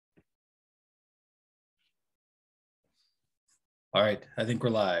All right, I think we're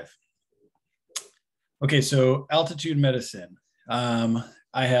live. Okay, so altitude medicine.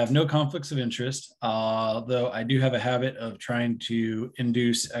 I have no conflicts of interest, though I do have a habit of trying to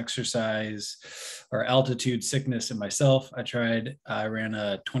induce exercise or altitude sickness in myself. I ran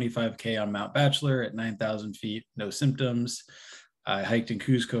a 25K on Mount Bachelor at 9,000 feet, no symptoms. I hiked in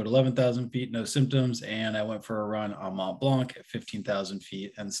Cuzco at 11,000 feet, no symptoms. And I went for a run on Mont Blanc at 15,000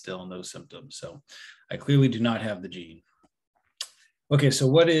 feet and still no symptoms. So I clearly do not have the gene. Okay, so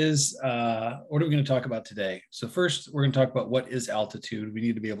what are we going to talk about today? So first, we're going to talk about what is altitude. We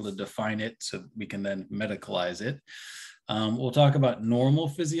need to be able to define it so we can then medicalize it. We'll talk about normal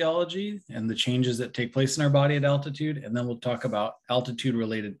physiology and the changes that take place in our body at altitude, and then we'll talk about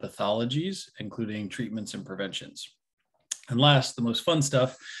altitude-related pathologies, including treatments and preventions. And last, the most fun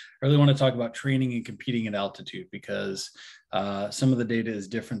stuff, I really want to talk about training and competing at altitude because some of the data is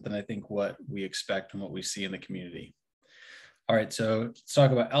different than I think what we expect and what we see in the community. All right, so let's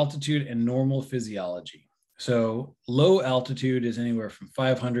talk about altitude and normal physiology. So low altitude is anywhere from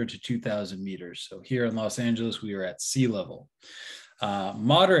 500 to 2,000 meters. So here in Los Angeles, we are at sea level.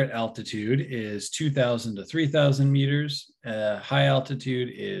 Moderate altitude is 2,000 to 3,000 meters. High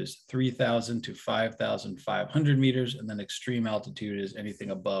altitude is 3,000 to 5,500 meters. And then extreme altitude is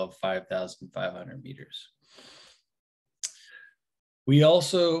anything above 5,500 meters. We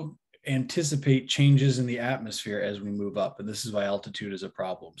also anticipate changes in the atmosphere as we move up, and this is why altitude is a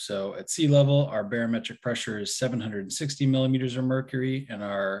problem. So at sea level, our barometric pressure is 760 millimeters of mercury, and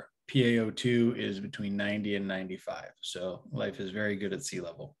our PaO2 is between 90 and 95. So life is very good at sea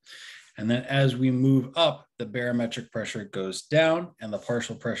level. And then as we move up, the barometric pressure goes down and the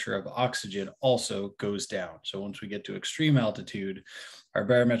partial pressure of oxygen also goes down. So once we get to extreme altitude, our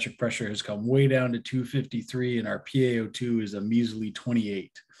barometric pressure has come way down to 253 and our PaO2 is a measly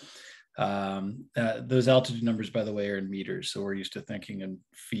 28. Those altitude numbers, by the way, are in meters. So we're used to thinking in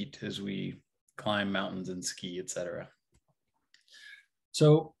feet as we climb mountains and ski, et cetera.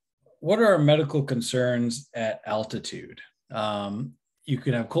 So what are our medical concerns at altitude? You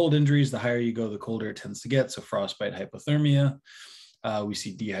can have cold injuries. The higher you go, the colder it tends to get. So frostbite, hypothermia. We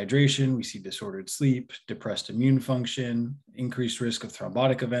see dehydration. We see disordered sleep, depressed immune function, increased risk of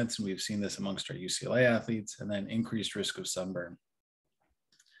thrombotic events. And we've seen this amongst our UCLA athletes, and then increased risk of sunburn.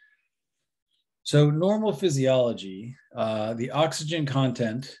 So normal physiology, the oxygen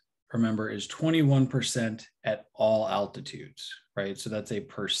content, remember, is 21% at all altitudes, right? So that's a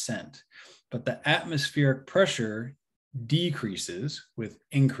percent. But the atmospheric pressure decreases with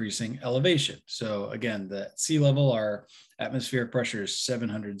increasing elevation. So again, the sea level, our atmospheric pressure is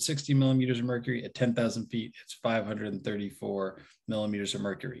 760 millimeters of mercury. At 10,000 feet, it's 534 millimeters of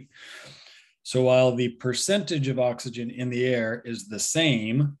mercury. So while the percentage of oxygen in the air is the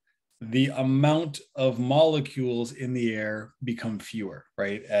same, the amount of molecules in the air become fewer,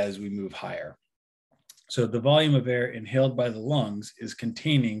 right, as we move higher. So the volume of air inhaled by the lungs is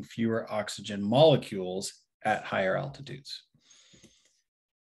containing fewer oxygen molecules at higher altitudes.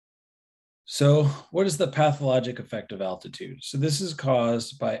 So what is the pathologic effect of altitude? So this is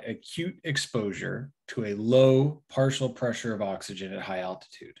caused by acute exposure to a low partial pressure of oxygen at high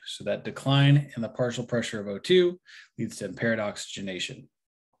altitude. So that decline in the partial pressure of O2 leads to impaired oxygenation.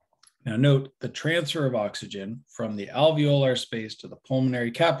 Now note, the transfer of oxygen from the alveolar space to the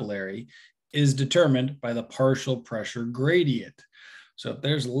pulmonary capillary is determined by the partial pressure gradient. So if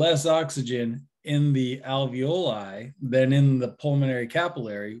there's less oxygen in the alveoli than in the pulmonary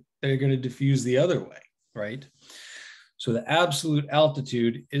capillary, they're going to diffuse the other way, right? So the absolute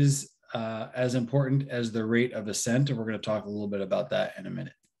altitude is as important as the rate of ascent, and we're going to talk a little bit about that in a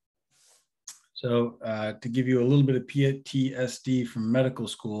minute. So to give you a little bit of PTSD from medical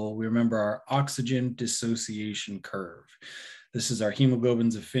school, we remember our oxygen dissociation curve. This is our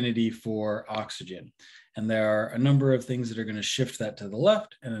hemoglobin's affinity for oxygen. And there are a number of things that are going to shift that to the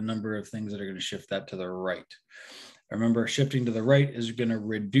left and a number of things that are going to shift that to the right. Remember, shifting to the right is going to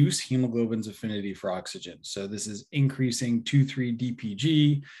reduce hemoglobin's affinity for oxygen. So this is increasing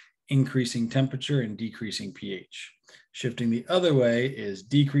 2,3-DPG, increasing temperature, and decreasing pH. Shifting the other way is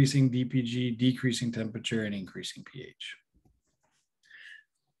decreasing DPG, decreasing temperature, and increasing pH.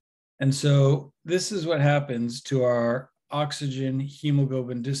 And so this is what happens to our oxygen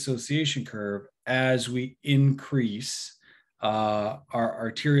hemoglobin dissociation curve as we increase our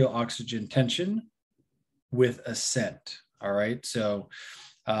arterial oxygen tension with ascent. All right, so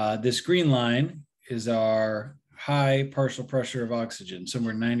this green line is our high partial pressure of oxygen,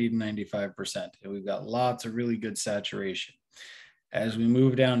 somewhere 90 to 95%. And we've got lots of really good saturation. As we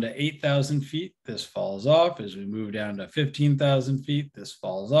move down to 8,000 feet, this falls off. As we move down to 15,000 feet, this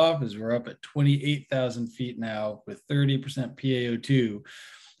falls off. As we're up at 28,000 feet now with 30% PaO2,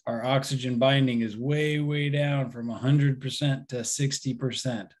 our oxygen binding is way, way down from 100% to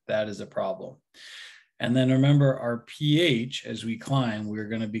 60%. That is a problem. And then remember our pH, as we climb, we're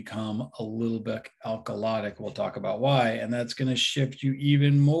going to become a little bit alkalotic. We'll talk about why, and that's going to shift you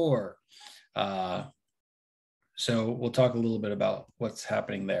even more. So we'll talk a little bit about what's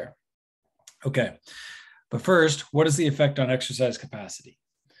happening there. Okay, but first, what is the effect on exercise capacity?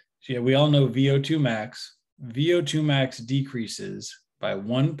 So yeah, we all know VO2 max. VO2 max decreases by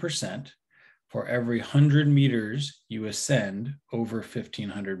 1% for every 100 meters you ascend over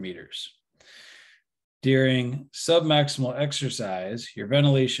 1,500 meters. During submaximal exercise, your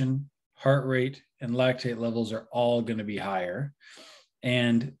ventilation, heart rate, and lactate levels are all going to be higher.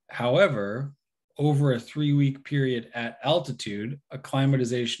 And however, over a 3-week period at altitude,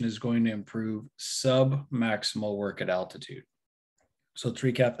 acclimatization is going to improve submaximal work at altitude. So let's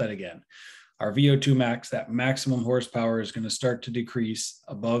recap that again. Our VO2 max, that maximum horsepower, is going to start to decrease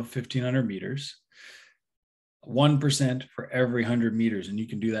above 1,500 meters. 1% for every 100 meters. And you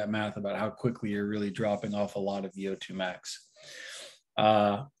can do that math about how quickly you're really dropping off a lot of VO2 max.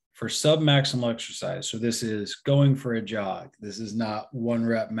 For submaximal exercise, so this is going for a jog. This is not 1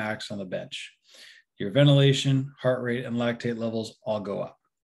 rep max on the bench. Your ventilation, heart rate, and lactate levels all go up.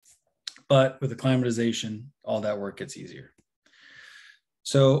 But with acclimatization, all that work gets easier.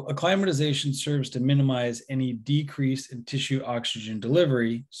 So acclimatization serves to minimize any decrease in tissue oxygen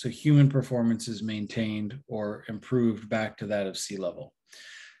delivery, so human performance is maintained or improved back to that of sea level.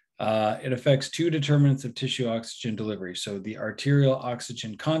 It affects 2 determinants of tissue oxygen delivery, so the arterial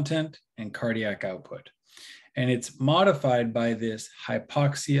oxygen content and cardiac output. And it's modified by this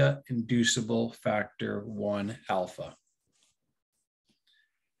hypoxia-inducible factor 1 alpha.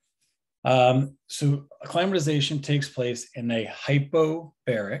 So acclimatization takes place in a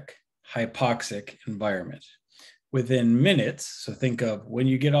hypobaric, hypoxic environment. Within minutes, so think of when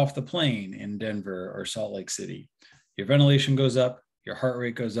you get off the plane in Denver or Salt Lake City, your ventilation goes up, your heart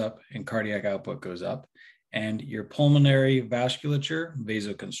rate goes up, and cardiac output goes up, and your pulmonary vasculature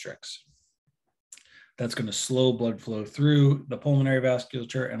vasoconstricts. That's going to slow blood flow through the pulmonary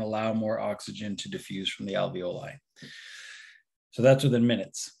vasculature and allow more oxygen to diffuse from the alveoli. So that's within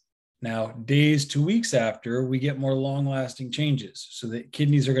minutes. Now, days to weeks after, we get more long-lasting changes. So the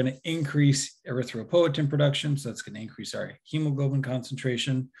kidneys are going to increase erythropoietin production. So that's going to increase our hemoglobin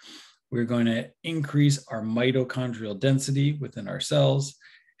concentration. We're going to increase our mitochondrial density within our cells.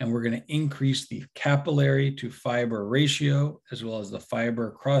 And we're going to increase the capillary to fiber ratio, as well as the fiber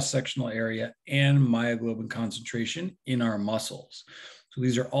cross-sectional area and myoglobin concentration in our muscles. So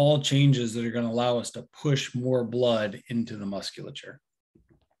these are all changes that are going to allow us to push more blood into the musculature.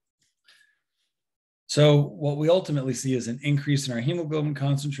 So what we ultimately see is an increase in our hemoglobin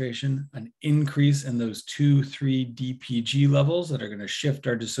concentration, an increase in those 2,3-DPG levels that are going to shift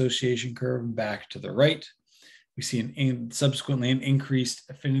our dissociation curve back to the right. We see subsequently an increased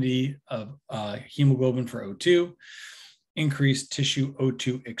affinity of hemoglobin for O2, increased tissue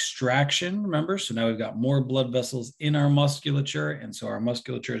O2 extraction, remember? So now we've got more blood vessels in our musculature, and so our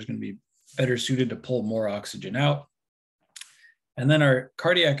musculature is going to be better suited to pull more oxygen out. And then our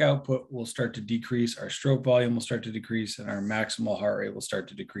cardiac output will start to decrease, our stroke volume will start to decrease, and our maximal heart rate will start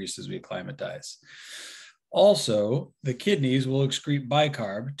to decrease as we acclimatize. Also, the kidneys will excrete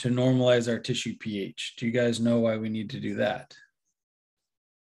bicarb to normalize our tissue pH. Do you guys know why we need to do that?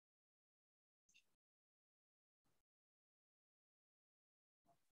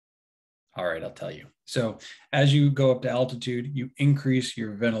 All right, I'll tell you. So as you go up to altitude, you increase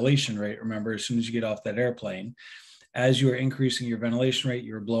your ventilation rate. Remember, as soon as you get off that airplane, as you are increasing your ventilation rate,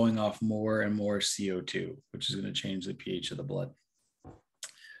 you're blowing off more and more CO2, which is going to change the pH of the blood.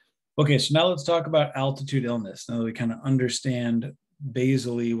 Okay, so now let's talk about altitude illness. Now that we kind of understand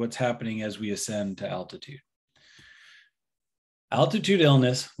basally what's happening as we ascend to altitude. Altitude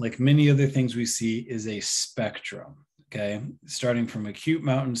illness, like many other things we see, is a spectrum, okay? Starting from acute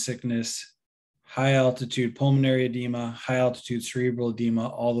mountain sickness, high altitude pulmonary edema, high altitude cerebral edema,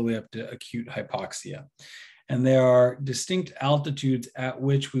 all the way up to acute hypoxia. And there are distinct altitudes at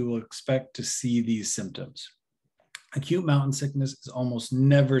which we will expect to see these symptoms. Acute mountain sickness is almost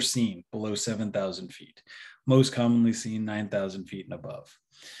never seen below 7,000 feet, most commonly seen 9,000 feet and above.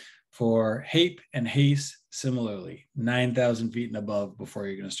 For HAPE and HACE, similarly, 9,000 feet and above before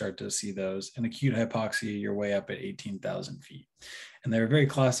you're going to start to see those. And acute hypoxia, you're way up at 18,000 feet. And there are very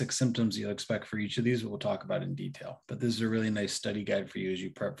classic symptoms you'll expect for each of these that we'll talk about in detail. But this is a really nice study guide for you as you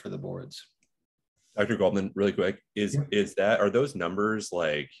prep for the boards. Dr. Goldman, really quick, are those numbers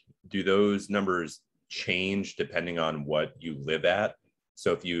like, do those numbers change depending on what you live at?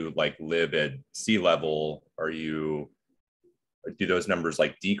 So if you like live at sea level, do those numbers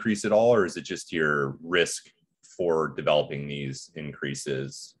like decrease at all, or is it just your risk for developing these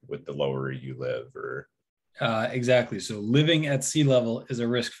increases with the lower you live? Or Exactly. So living at sea level is a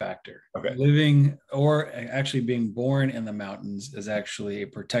risk factor. Okay. Living or actually being born in the mountains is actually a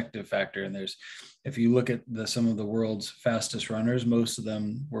protective factor. And if you look at some of the world's fastest runners, most of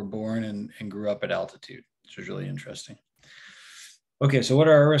them were born and grew up at altitude, which is really interesting. Okay, so what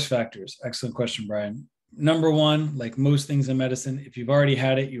are our risk factors? Excellent question, Brian. Number one, like most things in medicine, if you've already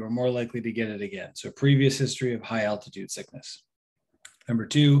had it, you are more likely to get it again. So previous history of high altitude sickness. Number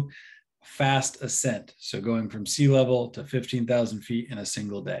two, fast ascent. So going from sea level to 15,000 feet in a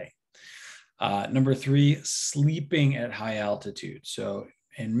single day. Number three, sleeping at high altitude. So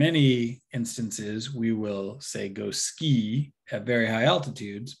in many instances, we will say go ski at very high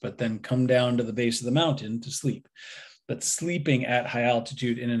altitudes, but then come down to the base of the mountain to sleep. But sleeping at high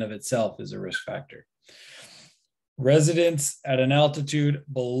altitude in and of itself is a risk factor. Residence at an altitude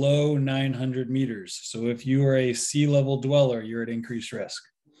below 900 meters. So if you are a sea level dweller, you're at increased risk.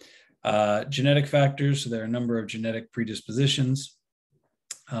 Genetic factors, so there are a number of genetic predispositions,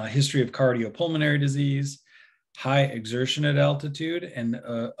 history of cardiopulmonary disease, high exertion at altitude, and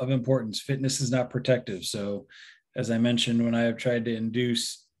of importance, fitness is not protective. So as I mentioned, when I have tried to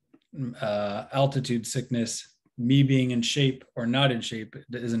induce altitude sickness, me being in shape or not in shape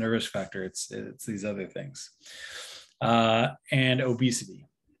isn't a risk factor. It's these other things. And obesity.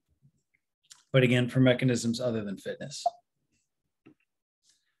 But again, for mechanisms other than fitness.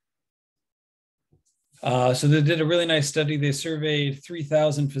 So they did a really nice study. They surveyed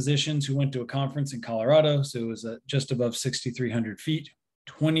 3,000 physicians who went to a conference in Colorado. So it was just above 6,300 feet.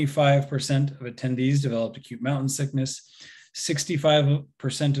 25% of attendees developed acute mountain sickness.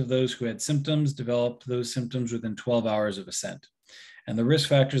 65% of those who had symptoms developed those symptoms within 12 hours of ascent. And the risk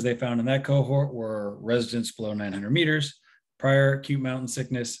factors they found in that cohort were residence below 900 meters, prior acute mountain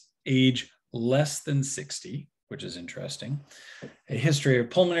sickness, age less than 60, which is interesting, a history of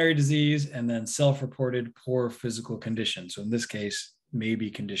pulmonary disease, and then self-reported poor physical condition. So in this case,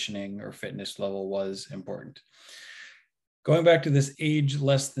 maybe conditioning or fitness level was important. Going back to this age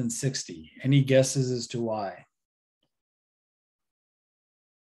less than 60, any guesses as to why?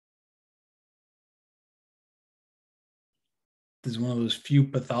 This is one of those few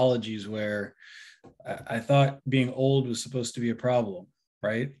pathologies where I thought being old was supposed to be a problem,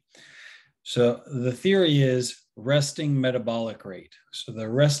 right? So the theory is resting metabolic rate. So the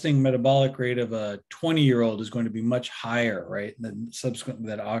resting metabolic rate of a 20-year-old is going to be much higher, right? And then subsequently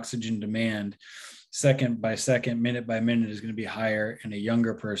that oxygen demand second by second, minute by minute is going to be higher in a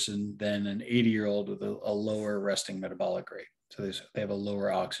younger person than an 80-year-old with a lower resting metabolic rate. So they have a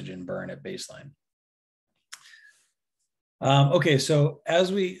lower oxygen burn at baseline. Okay, so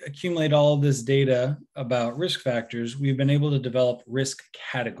as we accumulate all of this data about risk factors, we've been able to develop risk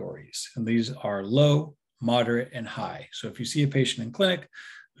categories, and these are low, moderate, and high. So if you see a patient in clinic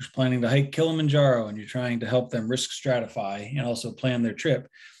who's planning to hike Kilimanjaro and you're trying to help them risk stratify and also plan their trip,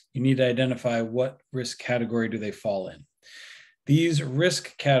 you need to identify what risk category do they fall in. These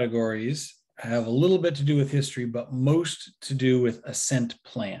risk categories have a little bit to do with history, but most to do with ascent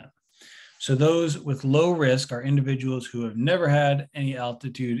plan. So those with low risk are individuals who have never had any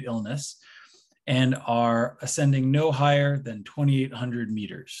altitude illness and are ascending no higher than 2,800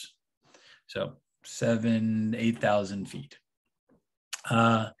 meters. So 8,000 feet.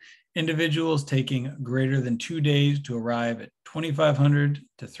 Individuals taking greater than 2 days to arrive at 2,500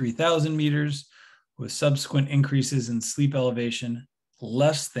 to 3,000 meters with subsequent increases in sleep elevation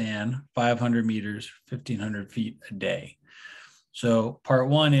less than 500 meters, 1,500 feet a day. So part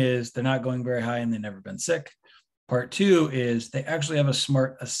one is they're not going very high and they've never been sick. Part two is they actually have a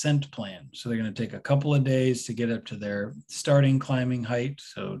smart ascent plan. So they're going to take a couple of days to get up to their starting climbing height,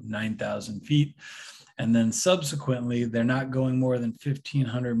 so 9,000 feet. And then subsequently, they're not going more than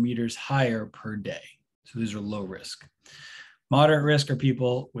 1,500 meters higher per day. So these are low risk. Moderate risk are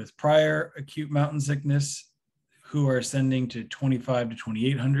people with prior acute mountain sickness who are ascending to 2,500 to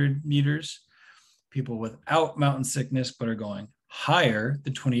 2,800 meters. People without mountain sickness but are going higher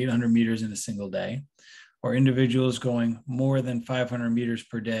than 2,800 meters in a single day, or individuals going more than 500 meters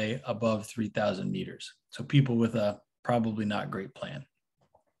per day above 3,000 meters. So people with a probably not great plan.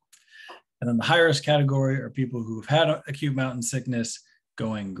 And then the high risk category are people who've had acute mountain sickness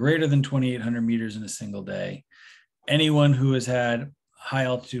going greater than 2,800 meters in a single day. Anyone who has had high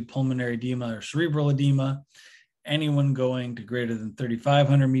altitude pulmonary edema or cerebral edema, anyone going to greater than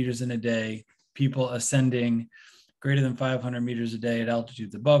 3,500 meters in a day, people ascending greater than 500 meters a day at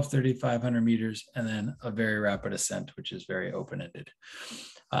altitudes above 3,500 meters, and then a very rapid ascent, which is very open-ended.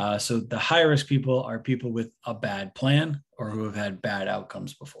 So the high-risk people are people with a bad plan or who have had bad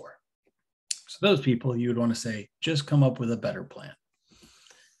outcomes before. So those people, you would want to say, just come up with a better plan.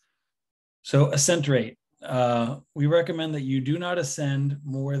 So ascent rate. We recommend that you do not ascend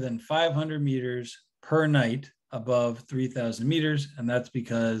more than 500 meters per night above 3,000 meters, and that's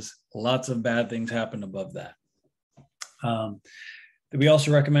because lots of bad things happen above that. We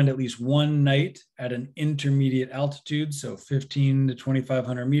also recommend at least one night at an intermediate altitude, so 15 to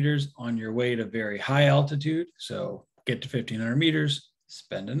 2,500 meters on your way to very high altitude. So get to 1,500 meters,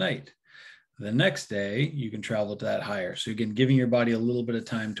 spend a night. The next day, you can travel to that higher. So again, giving your body a little bit of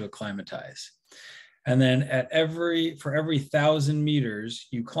time to acclimatize. And then for every 1,000 meters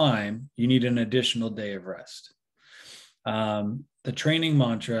you climb, you need an additional day of rest. The training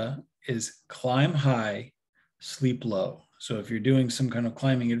mantra is climb high, sleep low. So if you're doing some kind of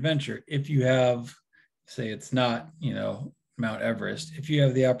climbing adventure, if you have, say it's not, Mount Everest, if you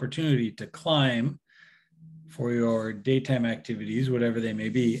have the opportunity to climb for your daytime activities, whatever they may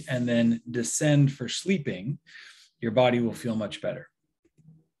be, and then descend for sleeping, your body will feel much better.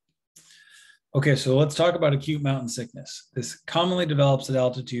 Okay, so let's talk about acute mountain sickness. This commonly develops at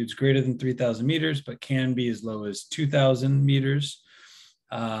altitudes greater than 3,000 meters, but can be as low as 2,000 meters.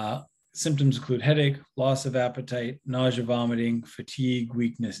 Symptoms include headache, loss of appetite, nausea, vomiting, fatigue,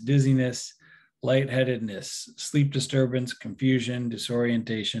 weakness, dizziness, lightheadedness, sleep disturbance, confusion,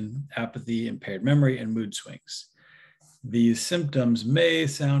 disorientation, apathy, impaired memory, and mood swings. These symptoms may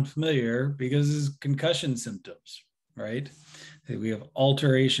sound familiar because it's concussion symptoms, right? We have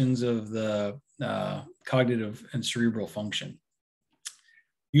alterations of the cognitive and cerebral function.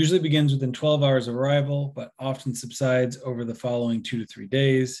 Usually begins within 12 hours of arrival, but often subsides over the following 2 to 3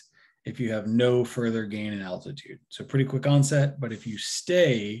 days if you have no further gain in altitude. So pretty quick onset, but if you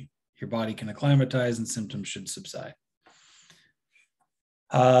stay, your body can acclimatize and symptoms should subside.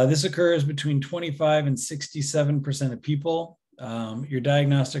 This occurs between 25 and 67% of people. Your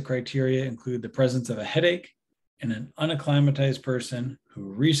diagnostic criteria include the presence of a headache in an unacclimatized person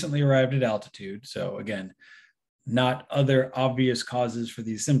who recently arrived at altitude. So again, not other obvious causes for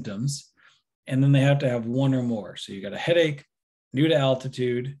these symptoms. And then they have to have one or more. So you got a headache, new to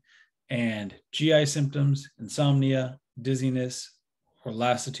altitude, and GI symptoms, insomnia, dizziness, or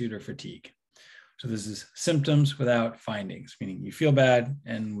lassitude or fatigue. So this is symptoms without findings, meaning you feel bad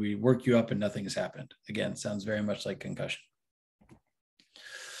and we work you up and nothing has happened. Again, sounds very much like concussion.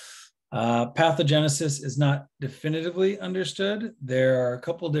 Pathogenesis is not definitively understood. There are a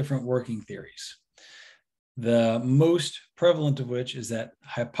couple different working theories. The most prevalent of which is that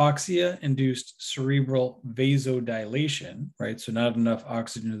hypoxia-induced cerebral vasodilation, right? So not enough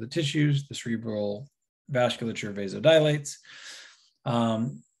oxygen to the tissues, the cerebral vasculature vasodilates.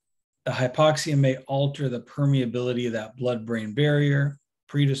 The hypoxia may alter the permeability of that blood-brain barrier,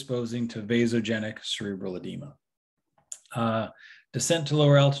 predisposing to vasogenic cerebral edema. Descent to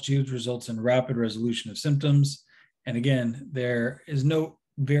lower altitudes results in rapid resolution of symptoms. And again, there is no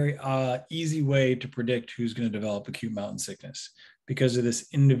very easy way to predict who's going to develop acute mountain sickness because of this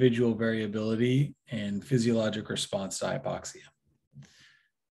individual variability and physiologic response to hypoxia.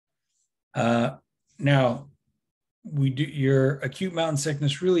 Now, your acute mountain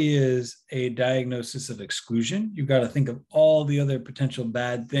sickness really is a diagnosis of exclusion. You've got to think of all the other potential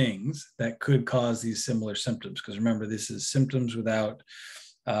bad things that could cause these similar symptoms. Because remember, this is symptoms without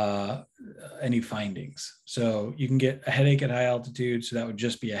any findings. So you can get a headache at high altitude. So that would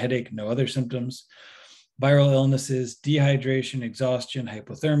just be a headache, no other symptoms. Viral illnesses, dehydration, exhaustion,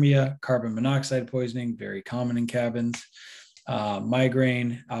 hypothermia, carbon monoxide poisoning, very common in cabins.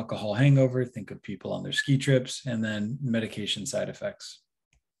 Migraine, alcohol hangover, think of people on their ski trips, and then medication side effects.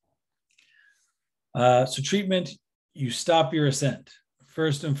 So treatment, you stop your ascent.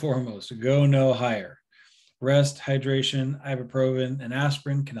 First and foremost, go no higher. Rest, hydration, ibuprofen, and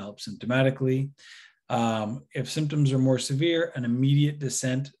aspirin can help symptomatically. If symptoms are more severe, an immediate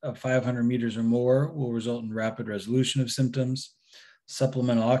descent of 500 meters or more will result in rapid resolution of symptoms.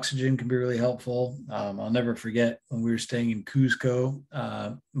 Supplemental oxygen can be really helpful. I'll never forget when we were staying in Cuzco,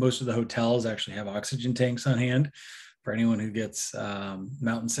 most of the hotels actually have oxygen tanks on hand for anyone who gets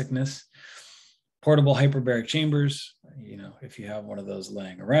mountain sickness. Portable hyperbaric chambers, if you have one of those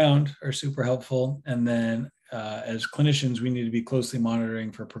laying around, are super helpful. And then as clinicians, we need to be closely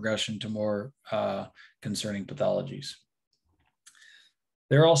monitoring for progression to more concerning pathologies.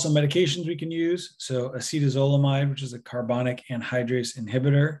 There are also medications we can use. So acetazolamide, which is a carbonic anhydrase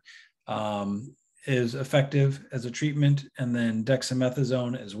inhibitor, is effective as a treatment, and then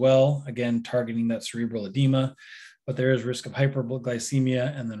dexamethasone as well, again, targeting that cerebral edema, but there is risk of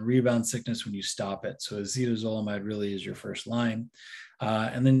hyperglycemia and then rebound sickness when you stop it. So acetazolamide really is your first line.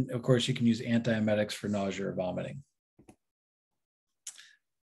 And then, of course, you can use antiemetics for nausea or vomiting.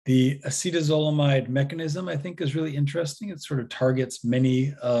 The acetazolamide mechanism, I think, is really interesting. It sort of targets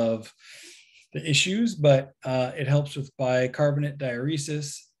many of the issues, but it helps with bicarbonate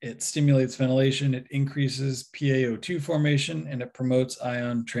diuresis. It stimulates ventilation, it increases PaO2 formation, and it promotes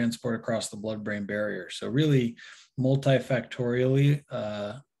ion transport across the blood-brain barrier. So really multifactorially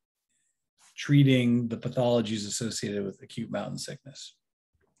treating the pathologies associated with acute mountain sickness.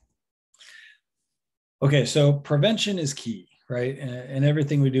 Okay, so prevention is key, right? And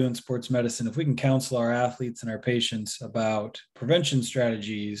everything we do in sports medicine, if we can counsel our athletes and our patients about prevention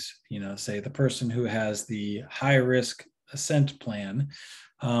strategies, say the person who has the high risk ascent plan,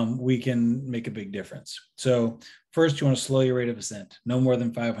 we can make a big difference. So first, you want to slow your rate of ascent, no more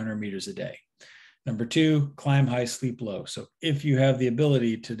than 500 meters a day. Number two, climb high, sleep low. So if you have the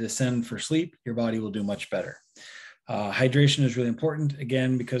ability to descend for sleep, your body will do much better. Hydration is really important,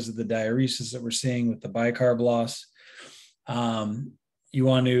 again, because of the diuresis that we're seeing with the bicarb loss. You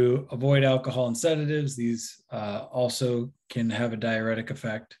want to avoid alcohol and sedatives. These also can have a diuretic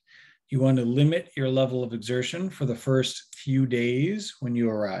effect. You want to limit your level of exertion for the first few days when you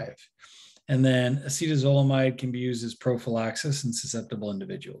arrive. And then acetazolamide can be used as prophylaxis in susceptible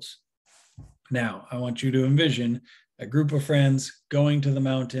individuals. Now, I want you to envision a group of friends going to the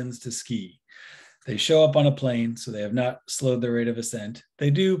mountains to ski. They show up on a plane, so they have not slowed their rate of ascent. They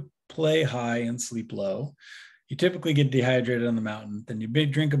do play high and sleep low. You typically get dehydrated on the mountain, then you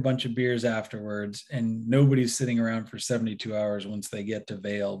drink a bunch of beers afterwards, and nobody's sitting around for 72 hours once they get to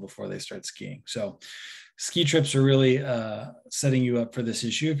Vail before they start skiing. So ski trips are really setting you up for this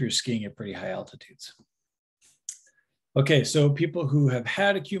issue if you're skiing at pretty high altitudes. Okay, so people who have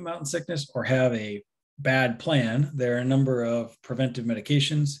had acute mountain sickness or have a bad plan, there are a number of preventive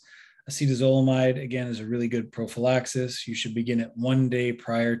medications. Acetazolamide, again, is a really good prophylaxis. You should begin it 1 day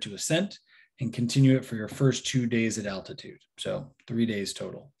prior to ascent and continue it for your first 2 days at altitude. So 3 days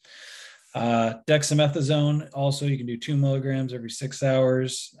total. Dexamethasone, also you can do 2 milligrams every 6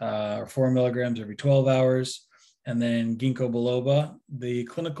 hours or 4 milligrams every 12 hours. And then ginkgo biloba. The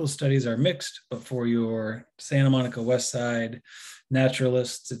clinical studies are mixed, but for your Santa Monica West Side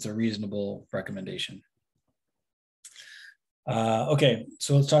naturalists, it's a reasonable recommendation. Okay,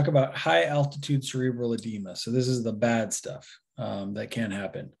 so let's talk about high altitude cerebral edema. So this is the bad stuff that can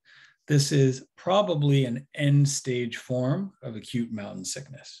happen. This is probably an end stage form of acute mountain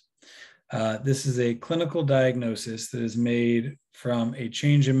sickness. This is a clinical diagnosis that is made from a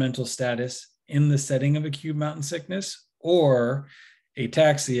change in mental status in the setting of acute mountain sickness, or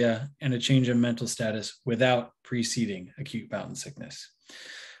ataxia and a change in mental status without preceding acute mountain sickness.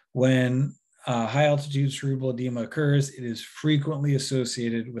 When high altitude cerebral edema occurs, it is frequently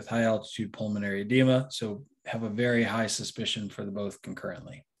associated with high altitude pulmonary edema, so have a very high suspicion for the both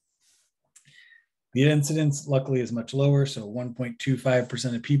concurrently. The incidence, luckily, is much lower, so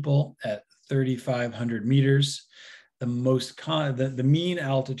 1.25% of people at 3,500 meters. The mean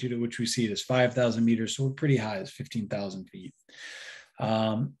altitude at which we see it is 5,000 meters, so we're pretty high, it's 15,000 feet.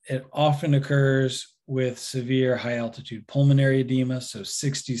 It often occurs with severe high altitude pulmonary edema, so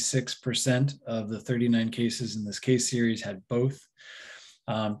 66% of the 39 cases in this case series had both.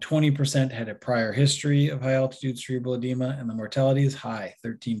 20% had a prior history of high altitude cerebral edema, and the mortality is high,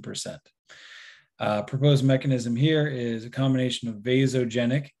 13%. Proposed mechanism here is a combination of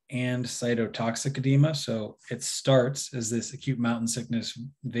vasogenic and cytotoxic edema. So it starts as this acute mountain sickness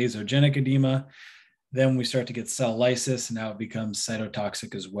vasogenic edema. Then we start to get cell lysis, and now it becomes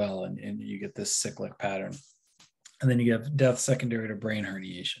cytotoxic as well. And you get this cyclic pattern. And then you get death secondary to brain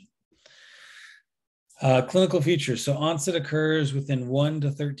herniation. Clinical features. So onset occurs within 1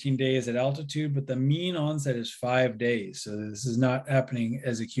 to 13 days at altitude, but the mean onset is 5 days. So this is not happening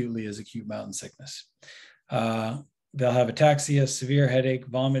as acutely as acute mountain sickness. They'll have ataxia, severe headache,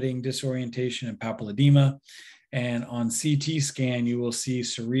 vomiting, disorientation, and papilledema. And on CT scan, you will see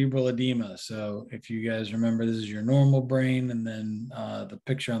cerebral edema. So if you guys remember, this is your normal brain. And then the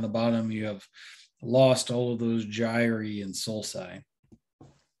picture on the bottom, you have lost all of those gyri and sulci.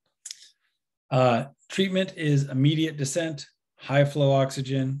 Treatment is immediate descent, high flow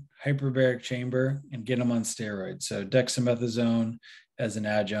oxygen, hyperbaric chamber, and get them on steroids. So dexamethasone as an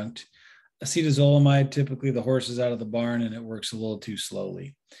adjunct. Acetazolamide, typically the horse is out of the barn and it works a little too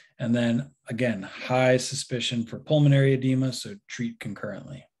slowly. And then again, high suspicion for pulmonary edema, so treat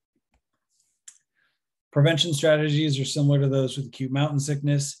concurrently. Prevention strategies are similar to those with acute mountain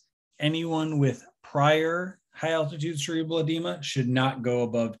sickness. Anyone with prior high altitude cerebral edema should not go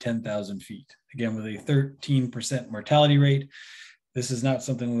above 10,000 feet. Again, with a 13% mortality rate, this is not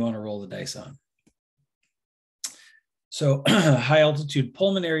something we want to roll the dice on. So high altitude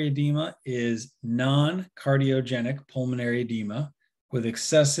pulmonary edema is non-cardiogenic pulmonary edema with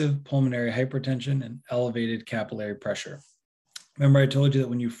excessive pulmonary hypertension and elevated capillary pressure. Remember, I told you that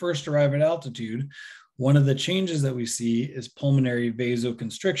when you first arrive at altitude, one of the changes that we see is pulmonary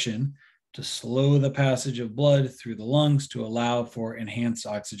vasoconstriction to slow the passage of blood through the lungs to allow for enhanced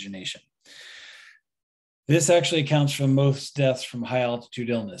oxygenation. This actually accounts for most deaths from high altitude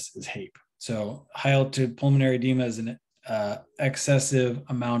illness is HAPE. So high altitude pulmonary edema is an excessive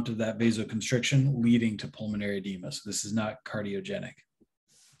amount of that vasoconstriction leading to pulmonary edema. So this is not cardiogenic.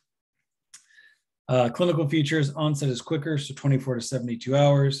 Clinical features, onset is quicker, so 24 to 72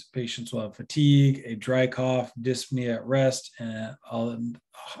 hours. Patients will have fatigue, a dry cough, dyspnea at rest, and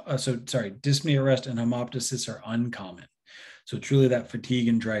dyspnea at rest and hemoptysis are uncommon. So truly that fatigue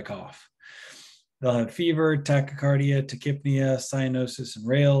and dry cough. They'll have fever, tachycardia, tachypnea, cyanosis, and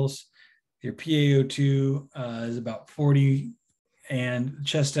rales. Your PaO2 is about 40, and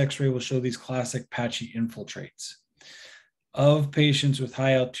chest x-ray will show these classic patchy infiltrates. Of patients with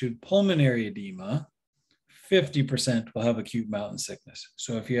high altitude pulmonary edema, 50% will have acute mountain sickness.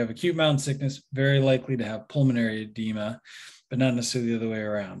 So if you have acute mountain sickness, very likely to have pulmonary edema, but not necessarily the other way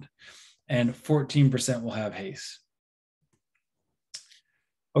around. And 14% will have HACE.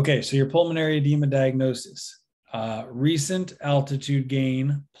 Okay, so your pulmonary edema diagnosis. Recent altitude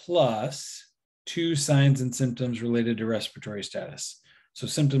gain plus 2 signs and symptoms related to respiratory status. So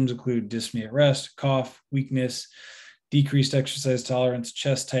symptoms include dyspnea at rest, cough, weakness, decreased exercise tolerance,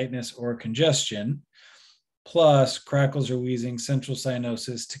 chest tightness, or congestion, plus crackles or wheezing, central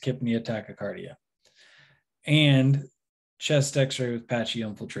cyanosis, tachypnea, tachycardia. And chest x-ray with patchy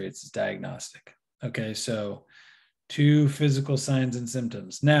infiltrates is diagnostic. Okay, so 2 physical signs and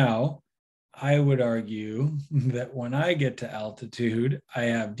symptoms. Now, I would argue that when I get to altitude, I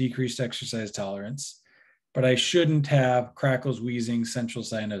have decreased exercise tolerance, but I shouldn't have crackles, wheezing, central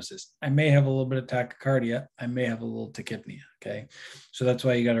cyanosis. I may have a little bit of tachycardia. I may have a little tachypnea, okay? So that's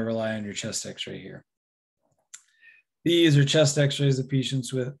why you got to rely on your chest x-ray here. These are chest x-rays of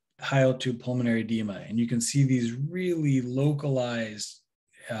patients with high altitude pulmonary edema, and you can see these really localized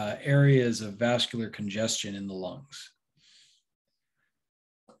areas of vascular congestion in the lungs.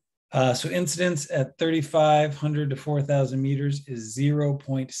 So incidence at 3,500 to 4,000 meters is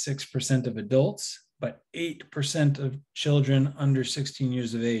 0.6% of adults, but 8% of children under 16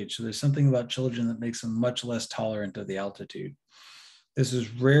 years of age. So there's something about children that makes them much less tolerant of the altitude. This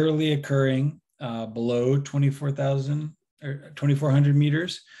is rarely occurring below 2,400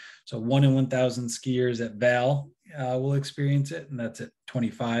 meters. So 1 in 1,000 skiers at Val will experience it, and that's at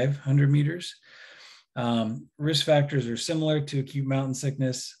 2,500 meters. Risk factors are similar to acute mountain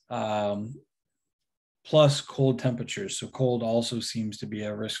sickness, plus cold temperatures. So cold also seems to be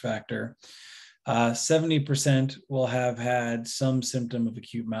a risk factor. 70% will have had some symptom of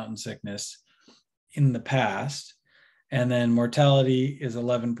acute mountain sickness in the past. And then mortality is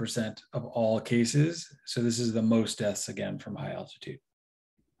 11% of all cases. So this is the most deaths again from high altitude.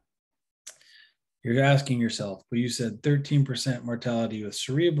 You're asking yourself, well, you said 13% mortality with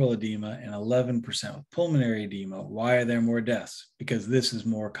cerebral edema and 11% with pulmonary edema. Why are there more deaths? Because this is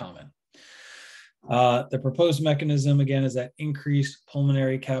more common. The proposed mechanism, again, is that increased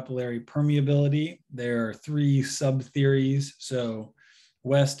pulmonary capillary permeability. There are 3 sub-theories. So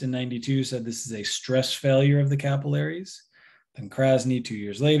West in 92 said this is a stress failure of the capillaries. Then Krasny 2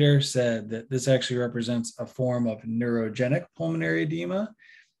 years later said that this actually represents a form of neurogenic pulmonary edema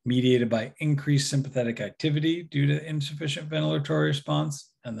mediated by increased sympathetic activity due to insufficient ventilatory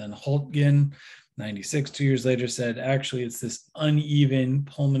response. And then Holtgen, 96, 2 years later, said actually it's this uneven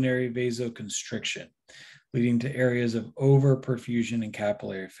pulmonary vasoconstriction leading to areas of overperfusion and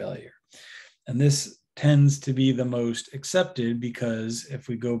capillary failure. And this tends to be the most accepted because if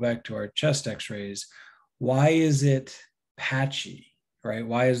we go back to our chest x-rays, why is it patchy, right?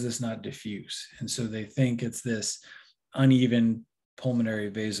 Why is this not diffuse? And so they think it's this uneven pulmonary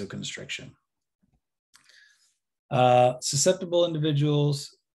vasoconstriction. Susceptible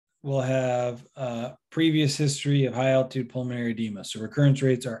individuals will have a previous history of high altitude pulmonary edema. So recurrence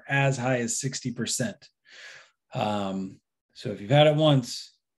rates are as high as 60%. So if you've had it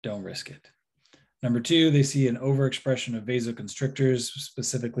once, don't risk it. Number 2, they see an overexpression of vasoconstrictors,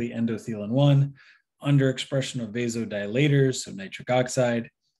 specifically endothelin-1, underexpression of vasodilators, so nitric oxide,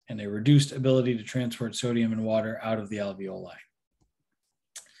 and a reduced ability to transport sodium and water out of the alveoli.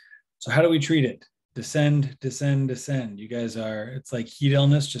 So how do we treat it? descend, descend, descend. You guys are, it's like heat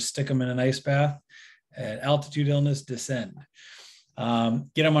illness, just stick them in an ice bath. At altitude illness, descend.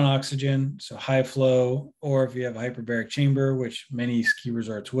 Get them on oxygen, so high flow, or if you have a hyperbaric chamber, which many ski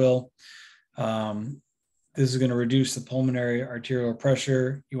resorts will. This is going to reduce the pulmonary arterial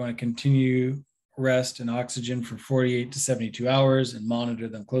pressure. You want to continue rest and oxygen for 48 to 72 hours and monitor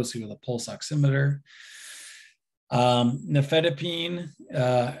them closely with a pulse oximeter. Nifedipine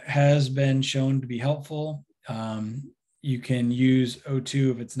has been shown to be helpful. You can use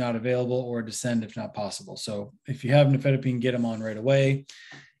O2 if it's not available, or descend if not possible. So if you have nifedipine, get them on right away.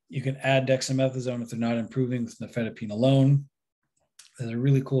 You can add dexamethasone if they're not improving with nifedipine alone. There's a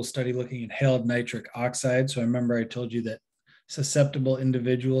really cool study looking at inhaled nitric oxide. So I remember I told you that susceptible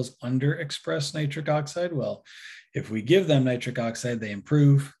individuals underexpress nitric oxide. Well, if we give them nitric oxide, they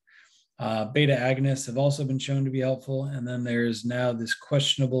improve. Beta agonists have also been shown to be helpful. And then there's now this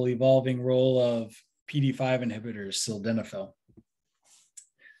questionable evolving role of PD5 inhibitors, sildenafil.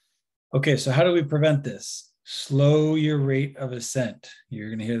 Okay, so how do we prevent this? Slow your rate of ascent. You're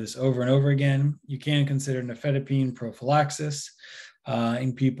going to hear this over and over again. You can consider nifedipine prophylaxis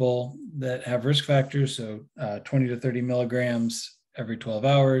in people that have risk factors, so 20 to 30 milligrams every 12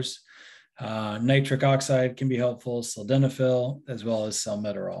 hours. Nitric oxide can be helpful, sildenafil, as well as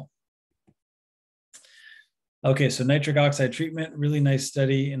salmeterol. Okay, so nitric oxide treatment, really nice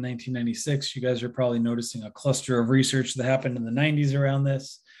study in 1996. You guys are probably noticing a cluster of research that happened in the 90s around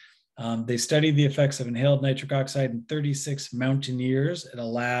this. They studied the effects of inhaled nitric oxide in 36 mountaineers at a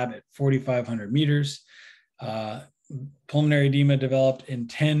lab at 4,500 meters. Pulmonary edema developed in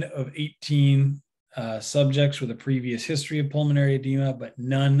 10 of 18 subjects with a previous history of pulmonary edema, but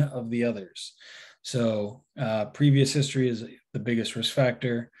none of the others. So previous history is the biggest risk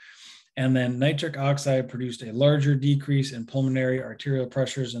factor. And then nitric oxide produced a larger decrease in pulmonary arterial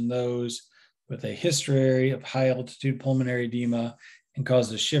pressures in those with a history of high altitude pulmonary edema, and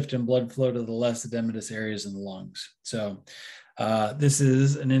caused a shift in blood flow to the less edematous areas in the lungs. So this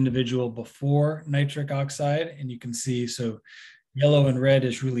is an individual before nitric oxide, and you can see, so yellow and red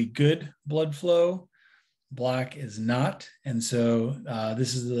is really good blood flow, black is not. And so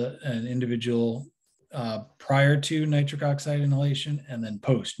this is an individual prior to nitric oxide inhalation and then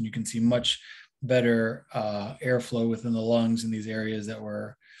post. And you can see much better airflow within the lungs in these areas that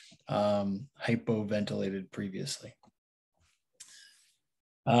were hypoventilated previously.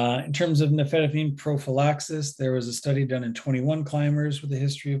 In terms of nifedipine prophylaxis, there was a study done in 21 climbers with a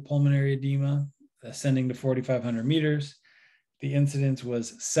history of pulmonary edema, ascending to 4,500 meters. The incidence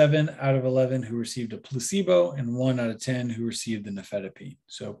was 7 out of 11 who received a placebo and 1 out of 10 who received the nifedipine.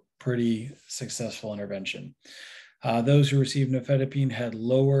 So pretty successful intervention. Those who received nifedipine had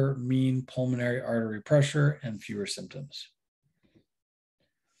lower mean pulmonary artery pressure and fewer symptoms.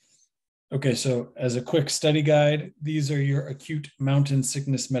 Okay, so as a quick study guide, these are your acute mountain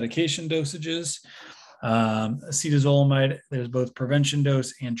sickness medication dosages. Acetazolamide, there's both prevention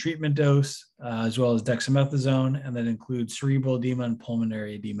dose and treatment dose, as well as dexamethasone, and that includes cerebral edema and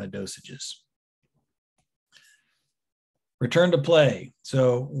pulmonary edema dosages. Return to play.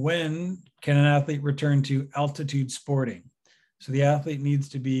 So when can an athlete return to altitude sporting? So the athlete needs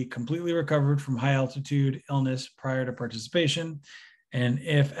to be completely recovered from high altitude illness prior to participation. And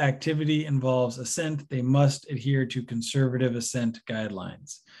if activity involves ascent, they must adhere to conservative ascent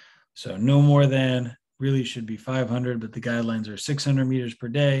guidelines. So no more than, really should be 500, but the guidelines are 600 meters per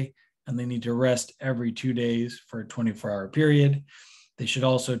day, and they need to rest every 2 days for a 24-hour period. They should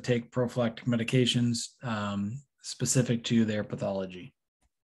also take prophylactic medications specific to their pathology.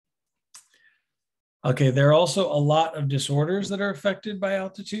 Okay, there are also a lot of disorders that are affected by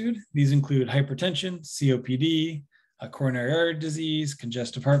altitude. These include hypertension, COPD, coronary artery disease,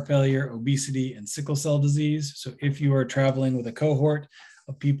 congestive heart failure, obesity, and sickle cell disease. So if you are traveling with a cohort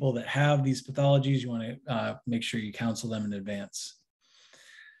of people that have these pathologies, you want to make sure you counsel them in advance.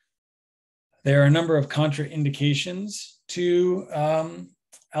 There are a number of contraindications to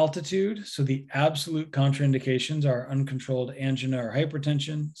altitude. So the absolute contraindications are uncontrolled angina or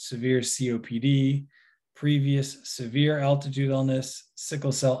hypertension, severe COPD, previous severe altitude illness,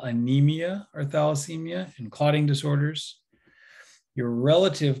 sickle cell anemia or thalassemia, and clotting disorders. Your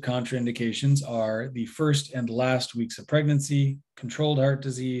relative contraindications are the first and last weeks of pregnancy, controlled heart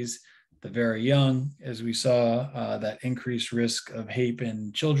disease, the very young, as we saw that increased risk of HAPE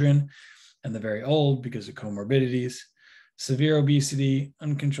in children, and the very old because of comorbidities, severe obesity,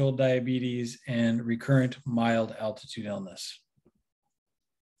 uncontrolled diabetes, and recurrent mild altitude illness.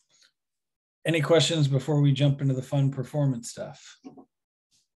 Any questions before we jump into the fun performance stuff?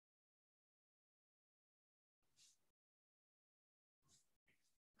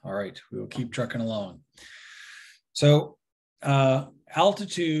 All right, we will keep trucking along. So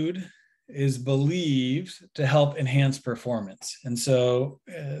altitude is believed to help enhance performance. And so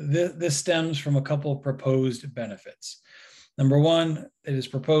this stems from a couple of proposed benefits. Number one, it is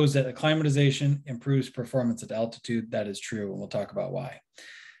proposed that acclimatization improves performance at altitude. That is true, and we'll talk about why.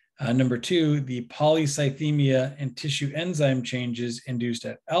 Number two, the polycythemia and tissue enzyme changes induced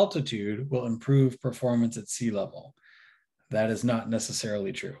at altitude will improve performance at sea level. That is not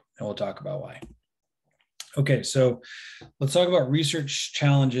necessarily true, and we'll talk about why. Okay, so let's talk about research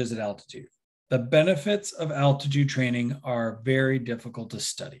challenges at altitude. The benefits of altitude training are very difficult to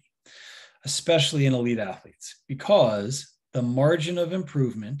study, especially in elite athletes, because the margin of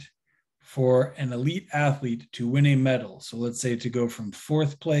improvement for an elite athlete to win a medal, so let's say to go from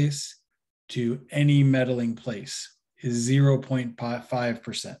 4th place to any medaling place, is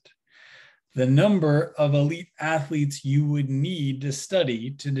 0.5%. The number of elite athletes you would need to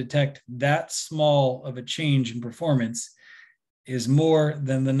study to detect that small of a change in performance is more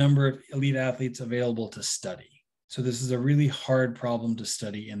than the number of elite athletes available to study. So this is a really hard problem to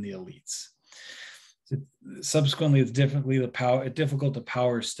study in the elites. Subsequently, it's difficult to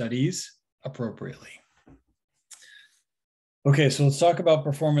power studies appropriately. Okay, so let's talk about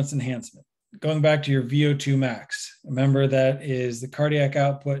performance enhancement. Going back to your VO2 max, remember that is the cardiac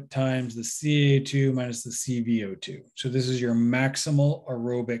output times the CA2 minus the CVO2. So this is your maximal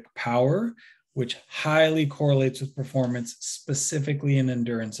aerobic power, which highly correlates with performance, specifically in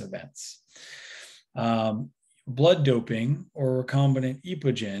endurance events. Blood doping or recombinant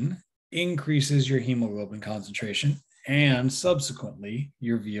epogen increases your hemoglobin concentration and subsequently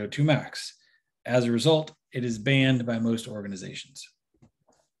your VO2 max. As a result, it is banned by most organizations.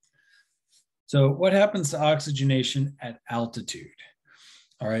 So what happens to oxygenation at altitude?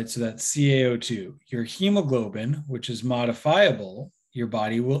 All right, so that's CaO2. Your hemoglobin, which is modifiable, your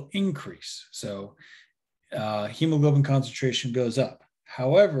body will increase. So hemoglobin concentration goes up.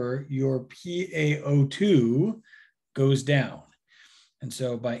 However, your PaO2 goes down. And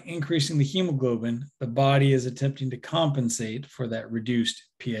so by increasing the hemoglobin, the body is attempting to compensate for that reduced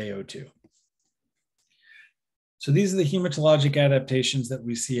PaO2. So these are the hematologic adaptations that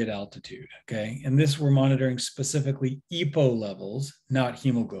we see at altitude, okay? And this we're monitoring specifically EPO levels, not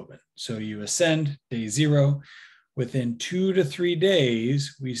hemoglobin. So you ascend day 0. Within 2 to 3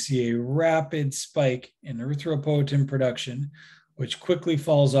 days, we see a rapid spike in erythropoietin production, which quickly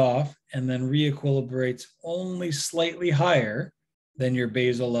falls off and then re-equilibrates only slightly higher than your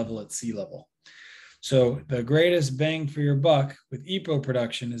basal level at sea level. So the greatest bang for your buck with EPO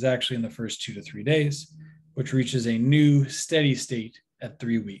production is actually in the first 2 to 3 days, which reaches a new steady state at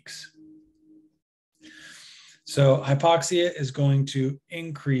 3 weeks. So hypoxia is going to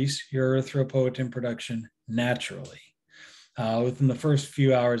increase your erythropoietin production naturally within the first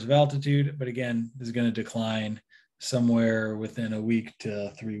few hours of altitude, but again, is going to decline somewhere within a week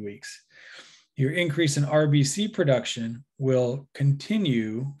to 3 weeks. Your increase in RBC production will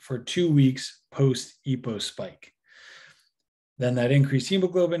continue for 2 weeks post-EPO spike. Then that increased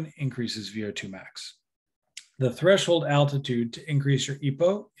hemoglobin increases VO2 max. The threshold altitude to increase your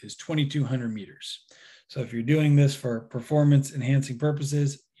EPO is 2,200 meters. So if you're doing this for performance enhancing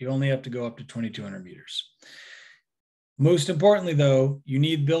purposes, you only have to go up to 2,200 meters. Most importantly, though, you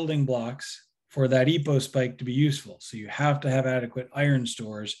need building blocks for that EPO spike to be useful. So you have to have adequate iron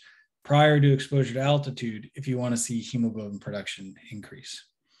stores prior to exposure to altitude if you want to see hemoglobin production increase.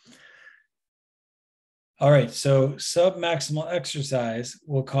 All right, so submaximal exercise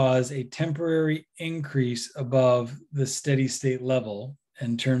will cause a temporary increase above the steady state level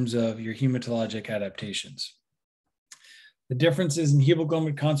in terms of your hematologic adaptations. The differences in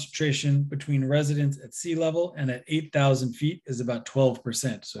hemoglobin concentration between residents at sea level and at 8,000 feet is about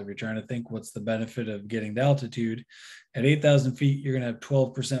 12%. So if you're trying to think what's the benefit of getting to altitude, at 8,000 feet, you're going to have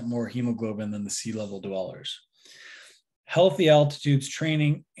 12% more hemoglobin than the sea level dwellers. Healthy altitudes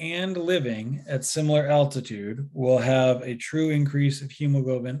training and living at similar altitude will have a true increase of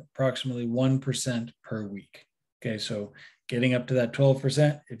hemoglobin approximately 1% per week. Okay, so getting up to that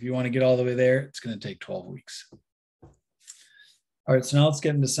 12%, if you want to get all the way there, it's going to take 12 weeks. All right, so now let's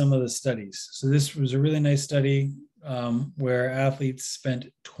get into some of the studies. So this was a really nice study where athletes spent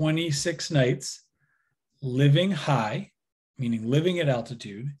 26 nights living high, meaning living at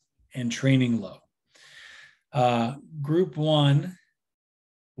altitude, and training low. Group 1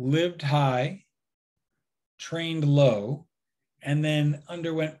 lived high, trained low, and then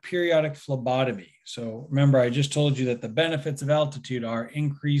underwent periodic phlebotomy. So remember, I just told you that the benefits of altitude are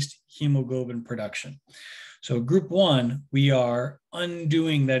increased hemoglobin production. So group 1, we are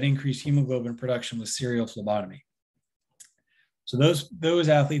undoing that increased hemoglobin production with serial phlebotomy. So those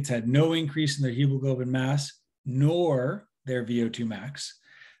athletes had no increase in their hemoglobin mass nor their VO2 max,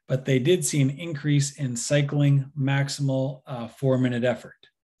 but they did see an increase in cycling maximal 4-minute effort.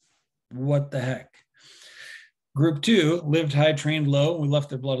 What the heck? Group 2 lived high, trained low, and we left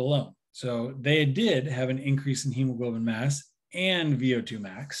their blood alone. So they did have an increase in hemoglobin mass and VO2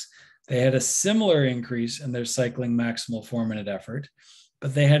 max. They had a similar increase in their cycling maximal 4-minute effort,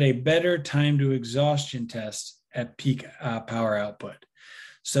 but they had a better time to exhaustion test at peak power output.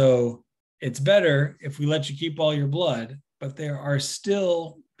 So it's better if we let you keep all your blood, but there are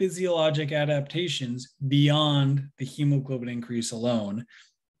still physiologic adaptations beyond the hemoglobin increase alone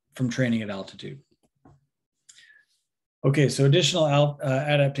from training at altitude. Okay, so additional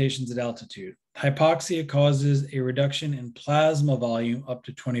adaptations at altitude. Hypoxia causes a reduction in plasma volume up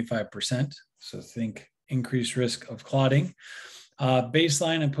to 25%. So think increased risk of clotting.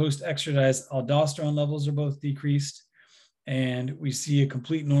 Baseline and post-exercise aldosterone levels are both decreased. And we see a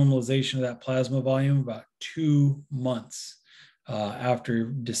complete normalization of that plasma volume about 2 months after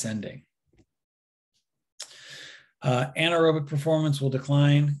descending. Anaerobic performance will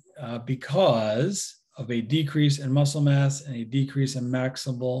decline because of a decrease in muscle mass and a decrease in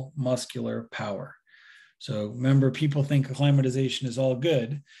maximal muscular power. So remember, people think acclimatization is all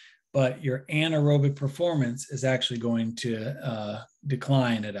good, but your anaerobic performance is actually going to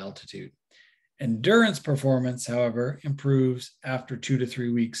decline at altitude. Endurance performance, however, improves after 2 to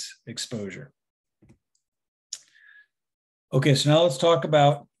 3 weeks exposure. Okay, so now let's talk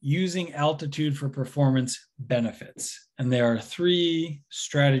about using altitude for performance benefits. And there are 3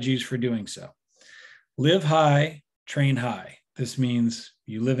 strategies for doing so. Live high, train high. This means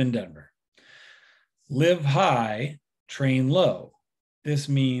you live in Denver. Live high, train low. This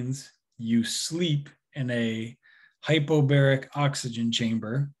means you sleep in a hypobaric oxygen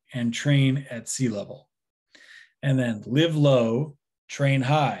chamber and train at sea level. And then live low, train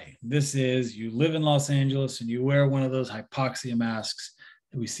high. This is you live in Los Angeles and you wear one of those hypoxia masks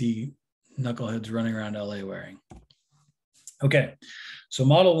that we see knuckleheads running around LA wearing. Okay, so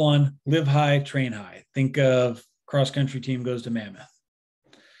model 1, live high, train high. Think of cross-country team goes to Mammoth.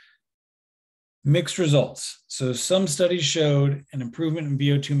 Mixed results. So some studies showed an improvement in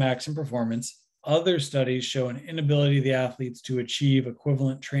VO2 max and performance. Other studies show an inability of the athletes to achieve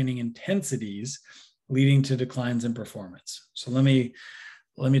equivalent training intensities, leading to declines in performance. So let me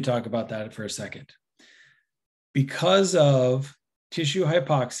talk about that for a second. Because of tissue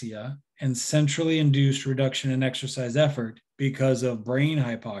hypoxia and centrally induced reduction in exercise effort because of brain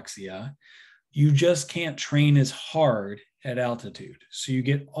hypoxia, you just can't train as hard at altitude. So you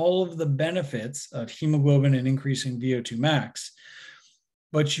get all of the benefits of hemoglobin and increasing VO2 max,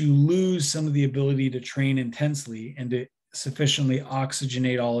 but you lose some of the ability to train intensely and to sufficiently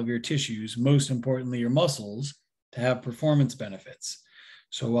oxygenate all of your tissues, most importantly, your muscles, to have performance benefits.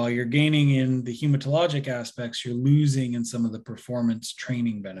 So while you're gaining in the hematologic aspects, you're losing in some of the performance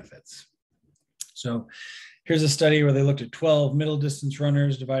training benefits. So here's a study where they looked at 12 middle distance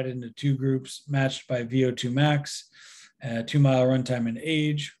runners divided into 2 groups matched by VO2 max, 2-mile run time and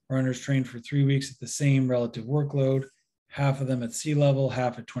age. Runners trained for 3 weeks at the same relative workload, half of them at sea level,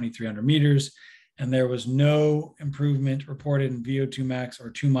 half at 2,300 meters. And there was no improvement reported in VO2 max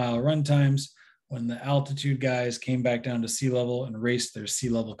or 2-mile run times when the altitude guys came back down to sea level and raced their sea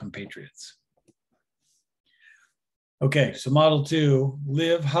level compatriots. Okay, so model 2,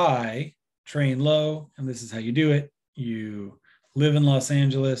 live high, train low, and this is how you do it. You live in Los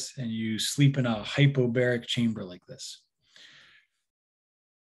Angeles and you sleep in a hypobaric chamber like this.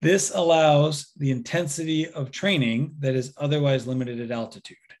 This allows the intensity of training that is otherwise limited at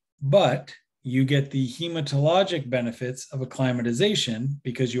altitude, but you get the hematologic benefits of acclimatization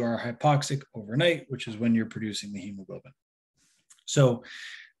because you are hypoxic overnight, which is when you're producing the hemoglobin. So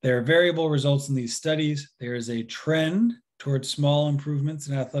there are variable results in these studies. There is a trend towards small improvements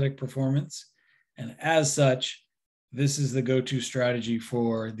in athletic performance. And as such, this is the go-to strategy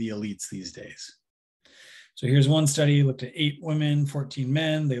for the elites these days. So here's one study, looked at 8 women, 14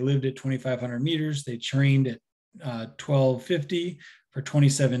 men. They lived at 2,500 meters. They trained at 1250 for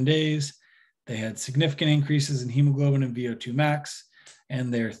 27 days. They had significant increases in hemoglobin and VO2 max,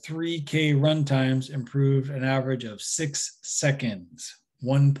 and their 3K run times improved an average of 6 seconds,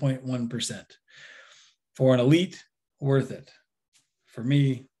 1.1%. For an elite, worth it. For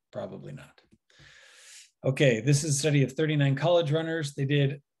me, probably not. Okay, this is a study of 39 college runners. They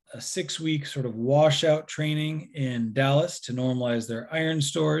did a 6-week sort of washout training in Dallas to normalize their iron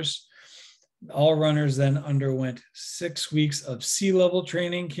stores. All runners then underwent 6 weeks of sea level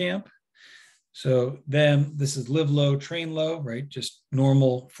training camp. So then this is live low, train low, right? Just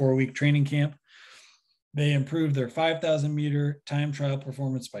normal 4-week training camp. They improved their 5,000 meter time trial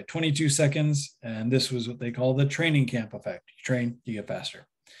performance by 22 seconds. And this was what they call the training camp effect. You train, you get faster.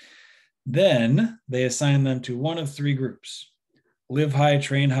 Then they assigned them to one of three groups: live high,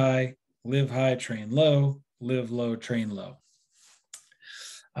 train high, live high, train low, live low, train low.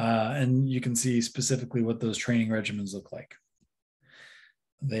 And you can see specifically what those training regimens look like.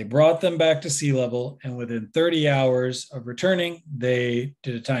 They brought them back to sea level, and within 30 hours of returning, they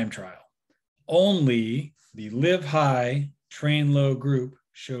did a time trial. Only the live high, train low group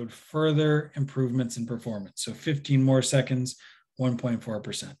showed further improvements in performance. So 15 more seconds,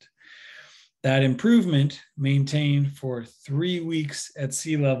 1.4%. That improvement maintained for 3 weeks at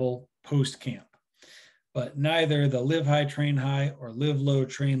sea level post-camp. But neither the live high, train high or live low,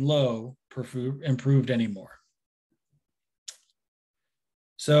 train low improved anymore.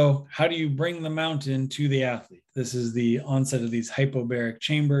 So how do you bring the mountain to the athlete? This is the onset of these hypobaric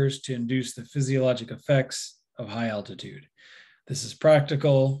chambers to induce the physiologic effects of high altitude. This is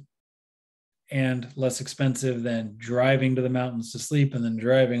practical and less expensive than driving to the mountains to sleep and then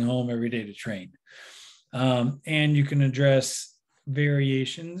driving home every day to train. And you can address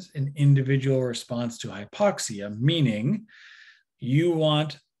variations in individual response to hypoxia, meaning you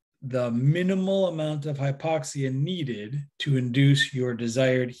want the minimal amount of hypoxia needed to induce your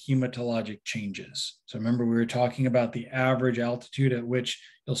desired hematologic changes. So remember, we were talking about the average altitude at which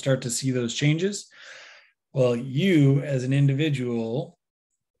you'll start to see those changes. Well, you as an individual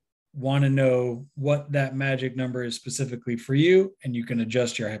want to know what that magic number is specifically for you, and you can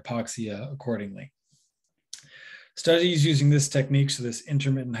adjust your hypoxia accordingly. Studies using this technique, so this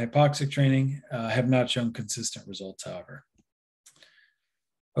intermittent hypoxic training, have not shown consistent results, however.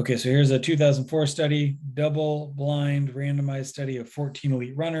 Okay, so here's a 2004 study, double-blind randomized study of 14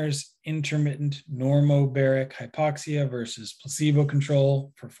 elite runners, intermittent normobaric hypoxia versus placebo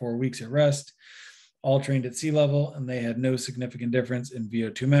control for 4 weeks at rest, all trained at sea level, and they had no significant difference in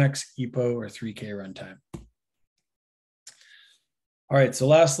VO2 max, EPO, or 3K runtime. All right, so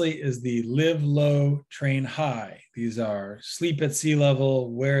lastly is the live low, train high. These are sleep at sea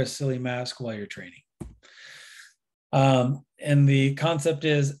level, wear a silly mask while you're training. And the concept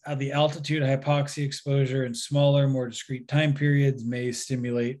is the altitude hypoxia exposure in smaller, more discrete time periods may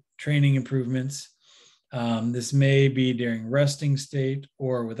stimulate training improvements. This may be during resting state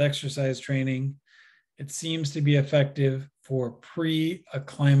or with exercise training. It seems to be effective for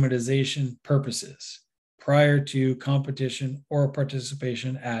pre-acclimatization purposes prior to competition or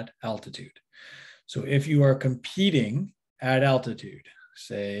participation at altitude. So if you are competing at altitude,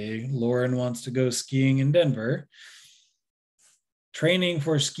 say Lauren wants to go skiing in Denver, training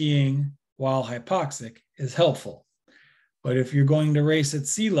for skiing while hypoxic is helpful. But if you're going to race at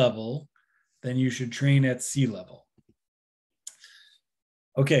sea level, then you should train at sea level.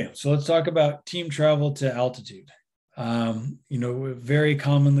 Okay, so let's talk about team travel to altitude. Very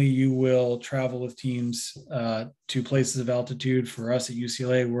commonly you will travel with teams to places of altitude. For us at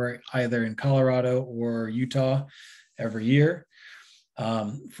UCLA, we're either in Colorado or Utah every year.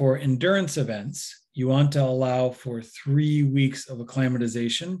 For endurance events, you want to allow for 3 weeks of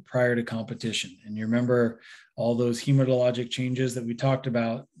acclimatization prior to competition. And you remember all those hematologic changes that we talked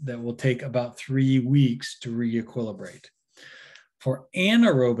about that will take about 3 weeks to re-equilibrate. For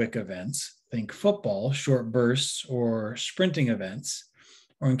anaerobic events, think football, short bursts, or sprinting events,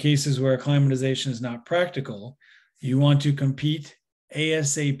 or in cases where acclimatization is not practical, you want to compete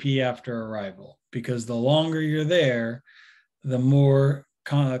ASAP after arrival, because the longer you're there, the more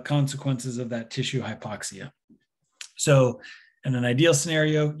consequences of that tissue hypoxia. So in an ideal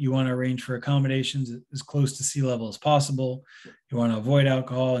scenario, you want to arrange for accommodations as close to sea level as possible. You want to avoid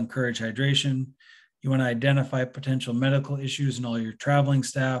alcohol, encourage hydration. You want to identify potential medical issues in all your traveling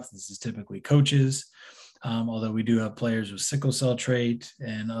staff. This is typically coaches, although we do have players with sickle cell trait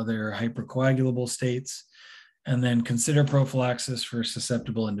and other hypercoagulable states. And then consider prophylaxis for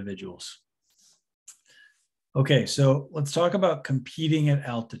susceptible individuals. Okay, so let's talk about competing at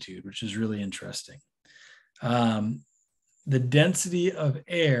altitude, which is really interesting. The density of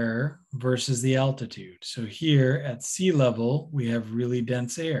air versus the altitude. So here at sea level, we have really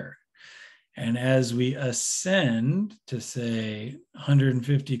dense air. And as we ascend to, say,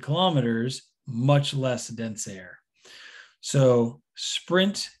 150 kilometers, much less dense air. So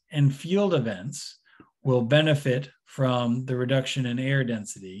sprint and field events will benefit from the reduction in air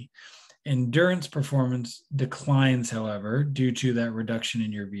density. Endurance performance declines, however, due to that reduction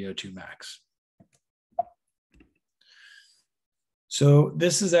in your VO2 max. So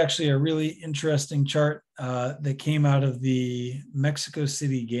this is actually a really interesting chart that came out of the Mexico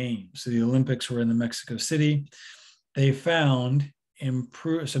City Games. So the Olympics were in the Mexico City. They found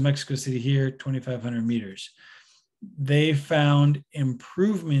improve. So Mexico City here, 2,500 meters. They found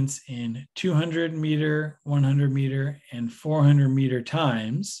improvements in 200 meter, 100 meter, and 400 meter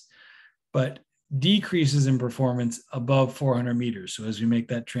times, but decreases in performance above 400 meters. So as we make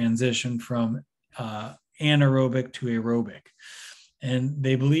that transition from anaerobic to aerobic. And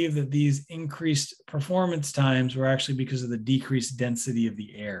they believe that these increased performance times were actually because of the decreased density of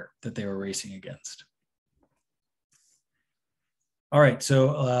the air that they were racing against. All right,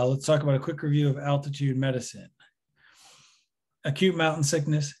 so let's talk about a quick review of altitude medicine. Acute mountain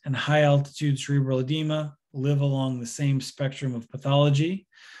sickness and high altitude cerebral edema live along the same spectrum of pathology,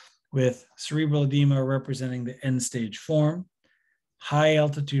 with cerebral edema representing the end stage form. High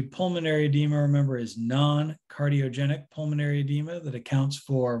altitude pulmonary edema, remember, is non-cardiogenic pulmonary edema that accounts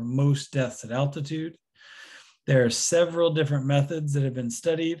for most deaths at altitude. There are several different methods that have been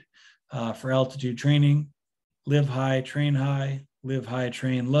studied for altitude training: live high, train high, live high,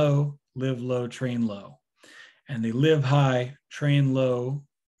 train low, live low, train low. And the live high, train low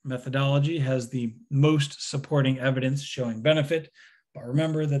methodology has the most supporting evidence showing benefit. But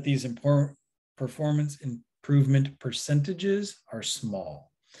remember that these important performance improvement percentages are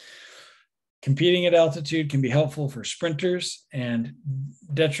small. Competing at altitude can be helpful for sprinters and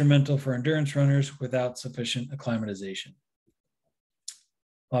detrimental for endurance runners without sufficient acclimatization.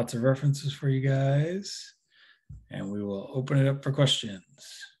 Lots of references for you guys, and we will open it up for questions.